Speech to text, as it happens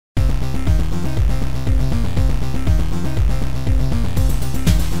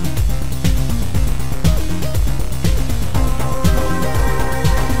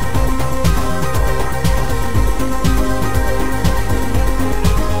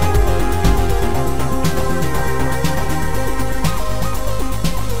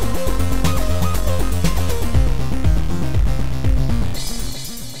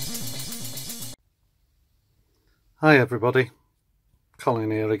everybody, Colin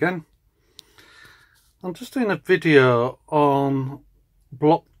here again. I'm just doing a video on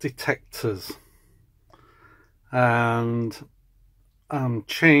block detectors and I'm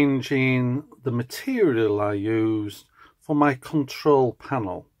changing the material I use for my control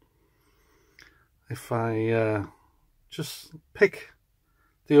panel. If I just pick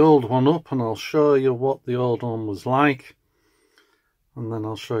the old one up, and I'll show you what the old one was like, and then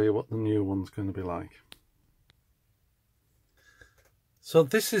I'll show you what the new one's going to be like. So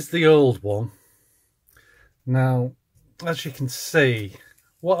this is the old one. Now, as you can see,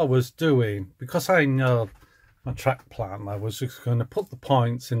 what I was doing, because I know my track plan, I was just going to put the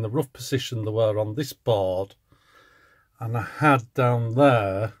points in the rough position they were on this board, and I had down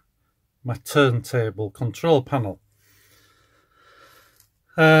there my turntable control panel.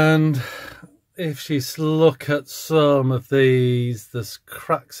 And if you look at some of these, there's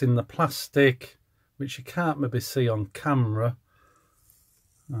cracks in the plastic which you can't maybe see on camera.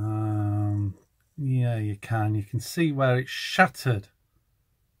 Yeah, you can see where it's shattered,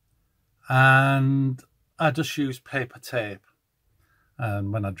 and I just used paper tape,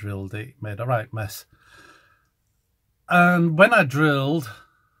 and when I drilled it, it made a right mess. And when I drilled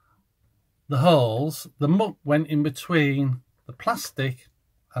the holes, the muck went in between the plastic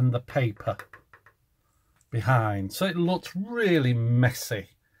and the paper behind, so it looked really messy,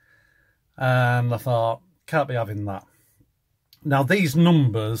 and I thought, can't be having that. Now these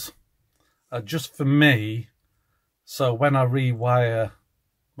numbers are just for me, so when I rewire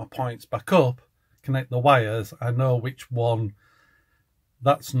my points back up, connect the wires, I know which one,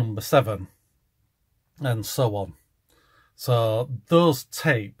 that's number 7, and so on. So those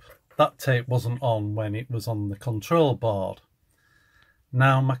that tape wasn't on when it was on the control board.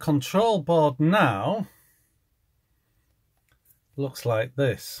 Now my control board now looks like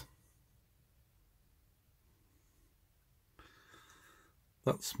this.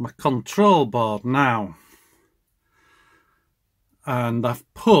 That's my control board now. And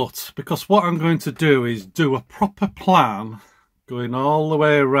I've put, because what I'm going to do is do a proper plan going all the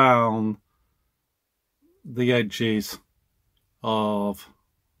way around the edges of,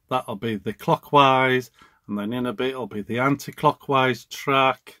 that'll be the clockwise, and then in a bit it'll be the anti-clockwise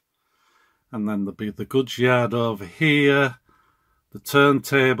track, and then there'll be the goods yard over here. The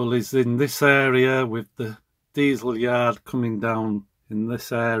turntable is in this area with the diesel yard coming down in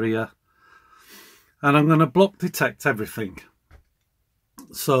this area, and I'm going to block detect everything,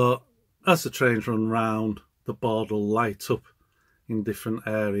 so as the trains run round, the board will light up in different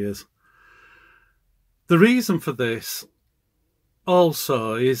areas. The reason for this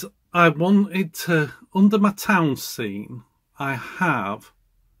also is I wanted to, under my town scene, I have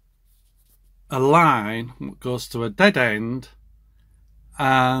a line that goes to a dead end,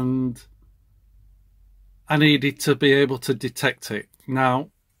 and I needed to be able to detect it. Now,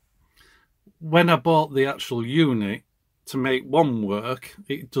 when I bought the actual unit to make one work,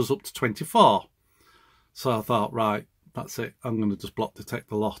 it does up to 24. So I thought, right, that's it. I'm going to just block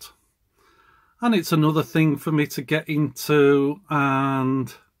detect a lot. And it's another thing for me to get into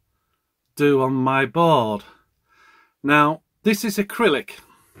and do on my board. Now, this is acrylic.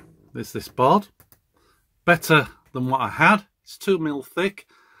 There's this board. Better than what I had. It's 2mm thick.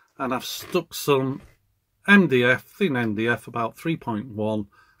 And I've stuck some MDF, thin MDF, about 3.1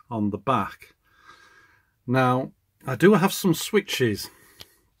 on the back. Now, I do have some switches,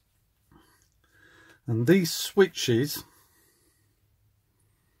 and these switches,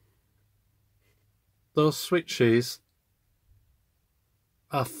 those switches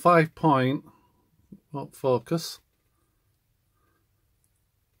are 5 point, what focus,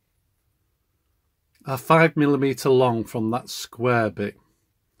 are 5mm long from that square bit.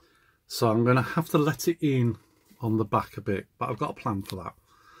 So I'm going to have to let it in on the back a bit, but I've got a plan for that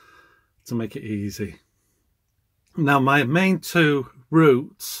to make it easy. Now my main two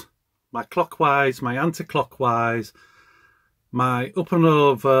routes, my clockwise, my anti-clockwise, my up and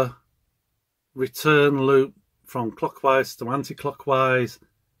over return loop from clockwise to anti-clockwise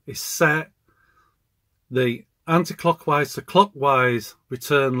is set. The anti-clockwise to clockwise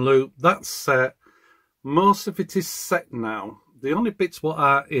return loop, that's set. Most of it is set now. The only bits what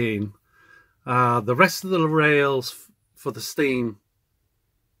are in the rest of the rails for the steam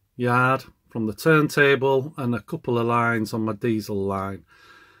yard from the turntable, and a couple of lines on my diesel line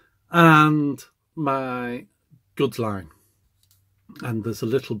and my goods line, and there's a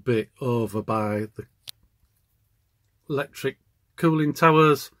little bit over by the electric cooling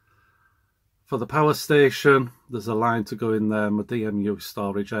towers for the power station. There's a line to go in there, my DMU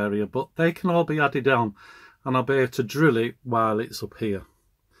storage area, but they can all be added on, and I'll be able to drill it while it's up here.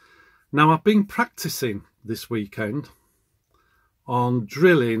 Now I've been practicing this weekend on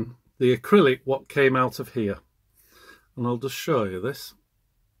drilling the acrylic what came out of here, and I'll just show you this.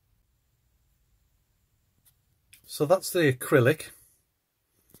 So that's the acrylic,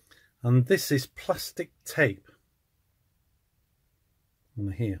 and this is plastic tape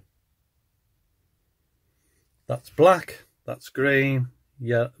on here. That's black, that's green,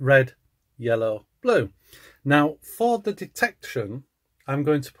 yeah, red, yellow, blue. Now for the detection, I'm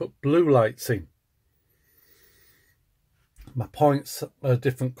going to put blue lights in. My points are a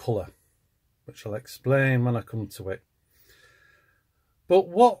different colour, which I'll explain when I come to it. But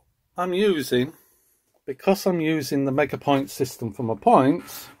what I'm using, because I'm using the Megapoints system for my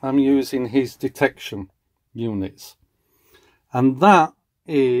points, I'm using his detection units. And that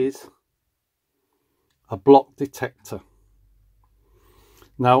is a block detector.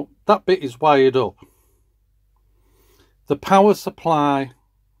 Now that bit is wired up. The power supply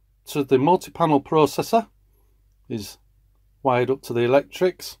to the multi-panel processor is wired up to the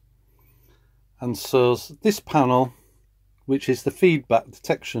electrics, and so this panel, which is the feedback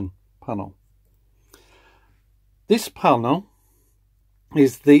detection panel. This panel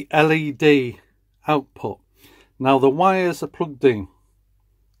is the LED output. Now the wires are plugged in.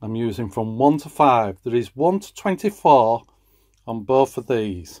 I'm using from 1 to 5. There is 1 to 24 on both of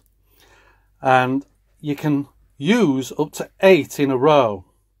these, and you can use up to 8 in a row,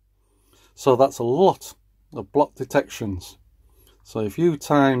 so that's a lot of block detections. So if you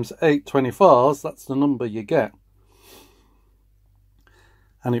times 8 24s, that's the number you get,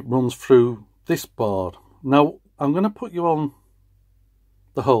 and it runs through this board. Now I'm going to put you on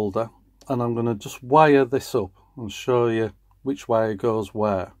the holder, and I'm going to just wire this up and show you which wire goes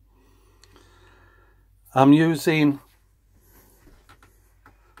where. I'm using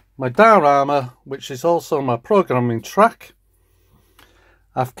my diorama, which is also my programming track.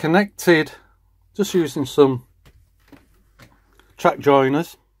 I've connected, just using some track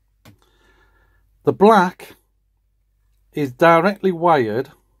joiners. The black is directly wired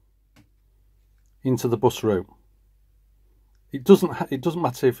into the bus route. It doesn't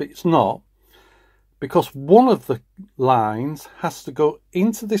matter if it's not, because one of the lines has to go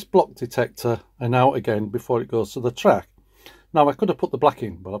into this block detector and out again before it goes to the track. Now I could have put the black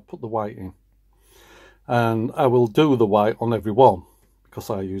in, but I put the white in, and I will do the white on every one because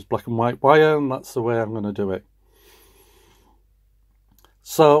I use black and white wire, and that's the way I'm going to do it.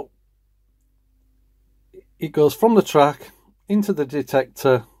 So it goes from the track into the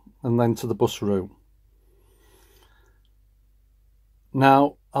detector and then to the bus route.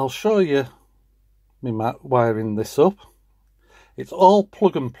 Now I'll show you me wiring this up. It's all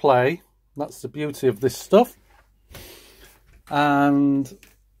plug and play. That's the beauty of this stuff. And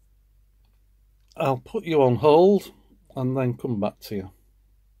I'll put you on hold and then come back to you.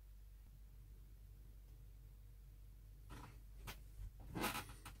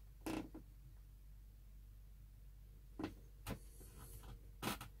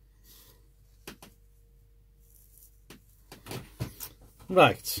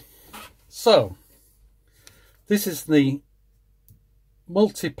 Right, so this is the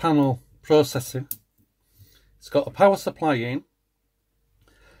multi-panel processor. It's got a power supply in.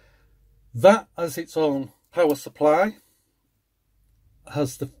 That has its own power supply,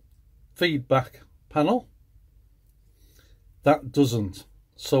 has the feedback panel. That doesn't.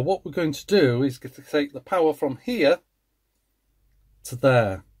 So what we're going to do is get to take the power from here to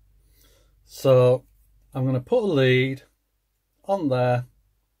there. So I'm going to put a lead on there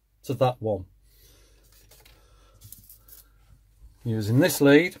to that one. Using this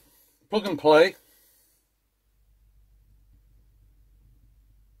lead, plug and play.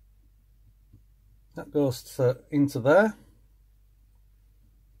 That goes into there.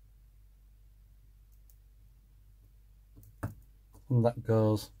 And that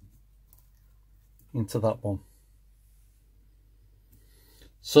goes into that one.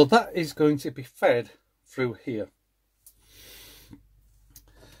 So that is going to be fed through here.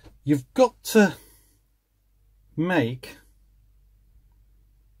 You've got to make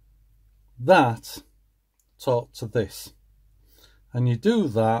that talk to this, and you do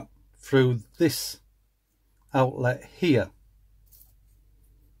that through this outlet here,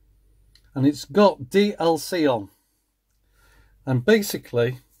 and it's got DLC on, and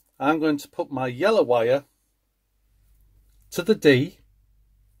basically I'm going to put my yellow wire to the D,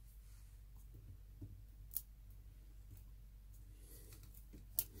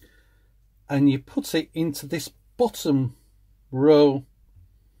 and you put it into this bottom row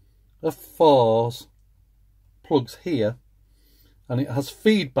of 4s plugs here, and it has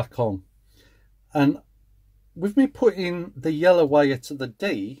feedback on, and with me putting the yellow wire to the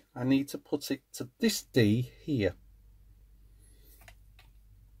D, I need to put it to this D here.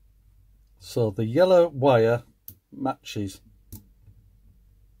 So the yellow wire matches.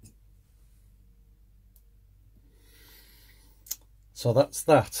 So that's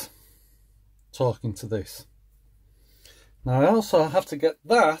that, talking to this. Now I also have to get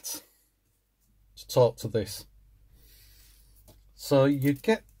that to talk to this. So you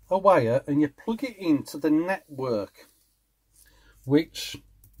get a wire and you plug it into the network, which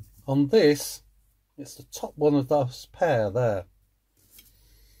on this, it's the top one of those pair there.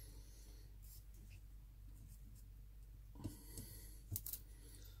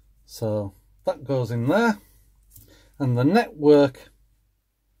 So that goes in there, and the network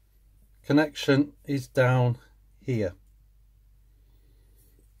connection is down here.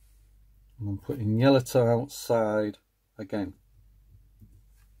 And I'm putting yellow to outside again.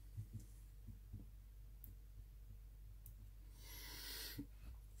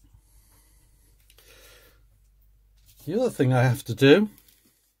 The other thing I have to do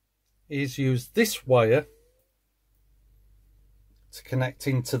is use this wire to connect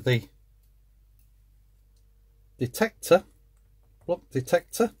into the detector, block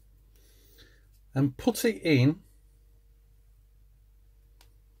detector, and put it in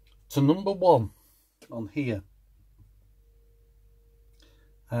to number 1 on here.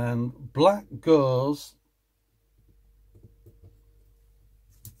 And black goes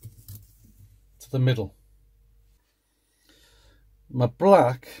to the middle. My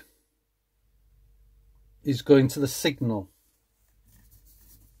black is going to the signal,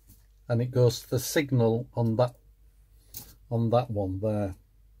 and it goes to the signal on that one there.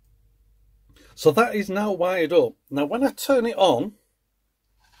 So that is now wired up. Now when I turn it on,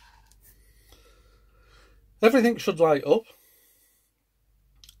 everything should light up,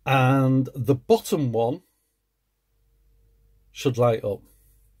 and the bottom one should light up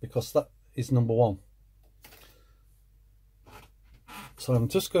because that is number 1. So I'm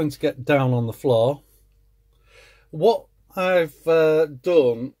just going to get down on the floor. What I've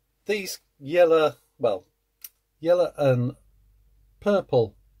done, these yellow and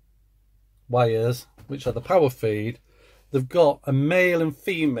purple wires, which are the power feed, they've got a male and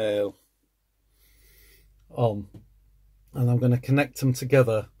female on, and I'm going to connect them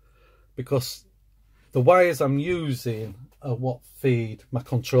together because the wires I'm using are what feed my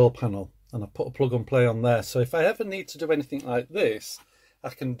control panel, and I put a plug and play on there. So if I ever need to do anything like this, I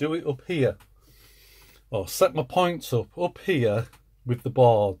can do it up here, or set my points up here with the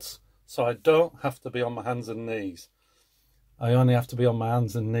boards, so I don't have to be on my hands and knees. I only have to be on my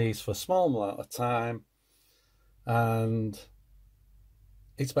hands and knees for a small amount of time, and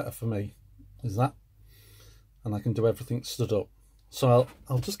it's better for me, is that? And I can do everything stood up. So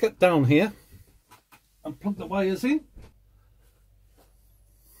I'll just get down here and plug the wires in.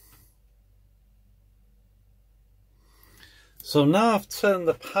 So now I've turned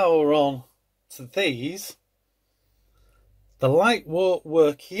the power on to these. The light won't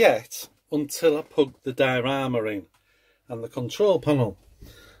work yet until I plug the diorama in and the control panel.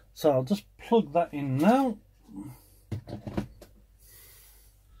 So I'll just plug that in now.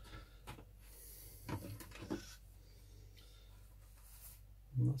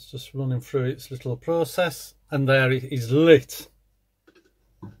 And that's just running through its little process, and there it is lit.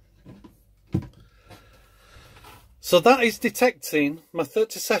 So that is detecting my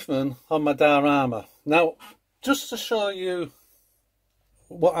 37 on my diorama. Now, just to show you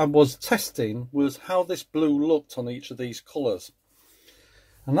what I was testing was how this blue looked on each of these colours.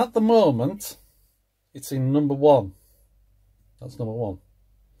 And at the moment, it's in number 1. That's number 1.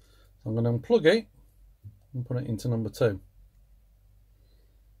 So I'm going to unplug it and put it into number 2.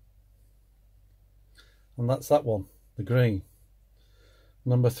 And that's that one, the green.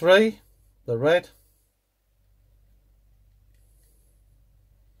 Number 3, the red.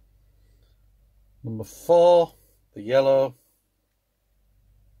 Number 4, the yellow.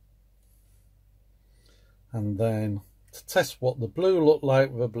 And then to test what the blue looked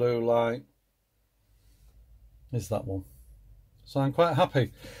like with a blue light is that one. So I'm quite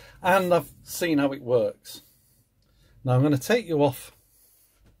happy, and I've seen how it works. Now I'm going to take you off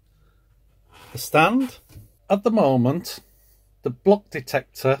the stand. At the moment, the block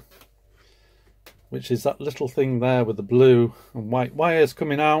detector, which is that little thing there with the blue and white wires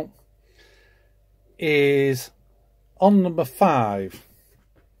coming out, is on number 5,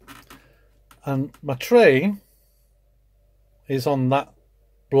 and my train is on that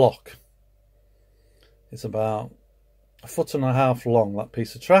block. It's about 1.5 foot long, that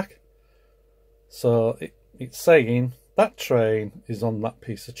piece of track. So it's saying that train is on that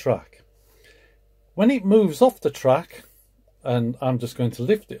piece of track. When it moves off the track, and I'm just going to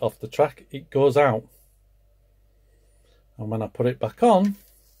lift it off the track, it goes out. And when I put it back on,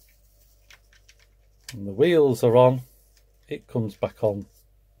 and the wheels are on, it comes back on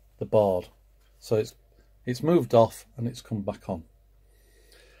the board. So it's moved off and it's come back on.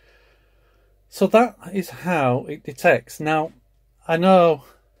 So that is how it detects. Now, I know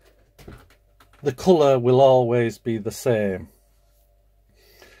the colour will always be the same.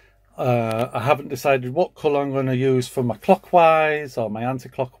 I haven't decided what colour I'm going to use for my clockwise or my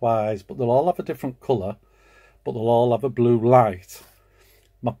anti-clockwise, but they'll all have a different colour, but they'll all have a blue light.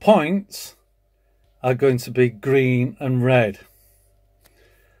 My points are going to be green and red,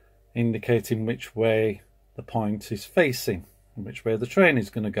 indicating which way the point is facing and which way the train is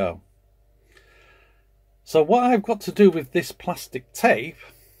going to go. So what I've got to do with this plastic tape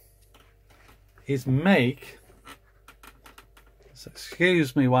is make, so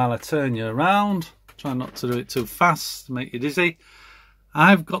excuse me while I turn you around, try not to do it too fast to make you dizzy.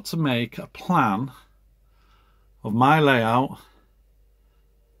 I've got to make a plan of my layout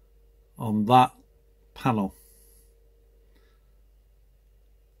on that panel,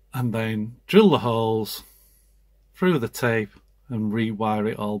 and then drill the holes through the tape and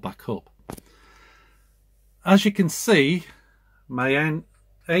rewire it all back up. As you can see, my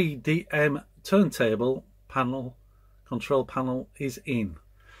ADM turntable panel, control panel, is in.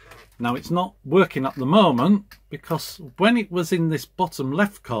 Now it's not working at the moment because when it was in this bottom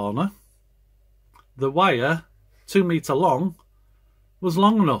left corner, the wire 2 meter long was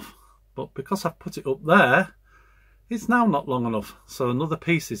long enough, but because I've put it up there, it's now not long enough. So another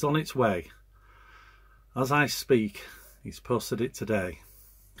piece is on its way. As I speak, he's posted it today.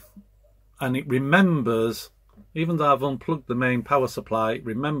 And it remembers, even though I've unplugged the main power supply, it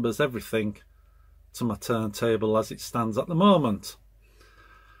remembers everything to my turntable as it stands at the moment.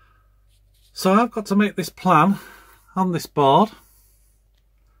 So I've got to make this plan on this board.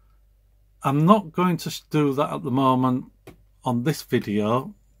 I'm not going to do that at the moment on this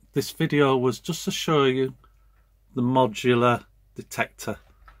video. This video was just to show you the modular detector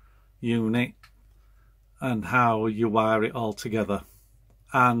unit and how you wire it all together,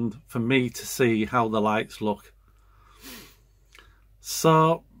 and for me to see how the lights look.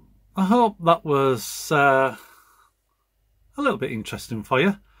 So I hope that was a little bit interesting for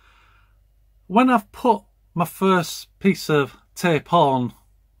you. When I've put my first piece of tape on,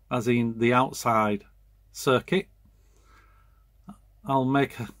 as in the outside circuit, I'll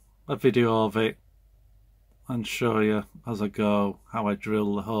make a video of it and show you as I go how I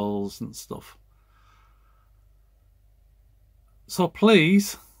drill the holes and stuff. So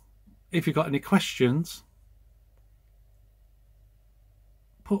please, if you've got any questions,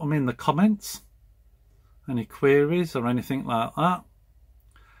 put them in the comments, any queries or anything like that.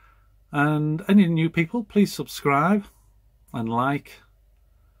 And any new people, please subscribe and like,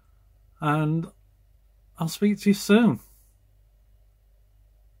 and I'll speak to you soon.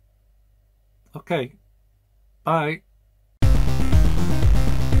 Okay, bye.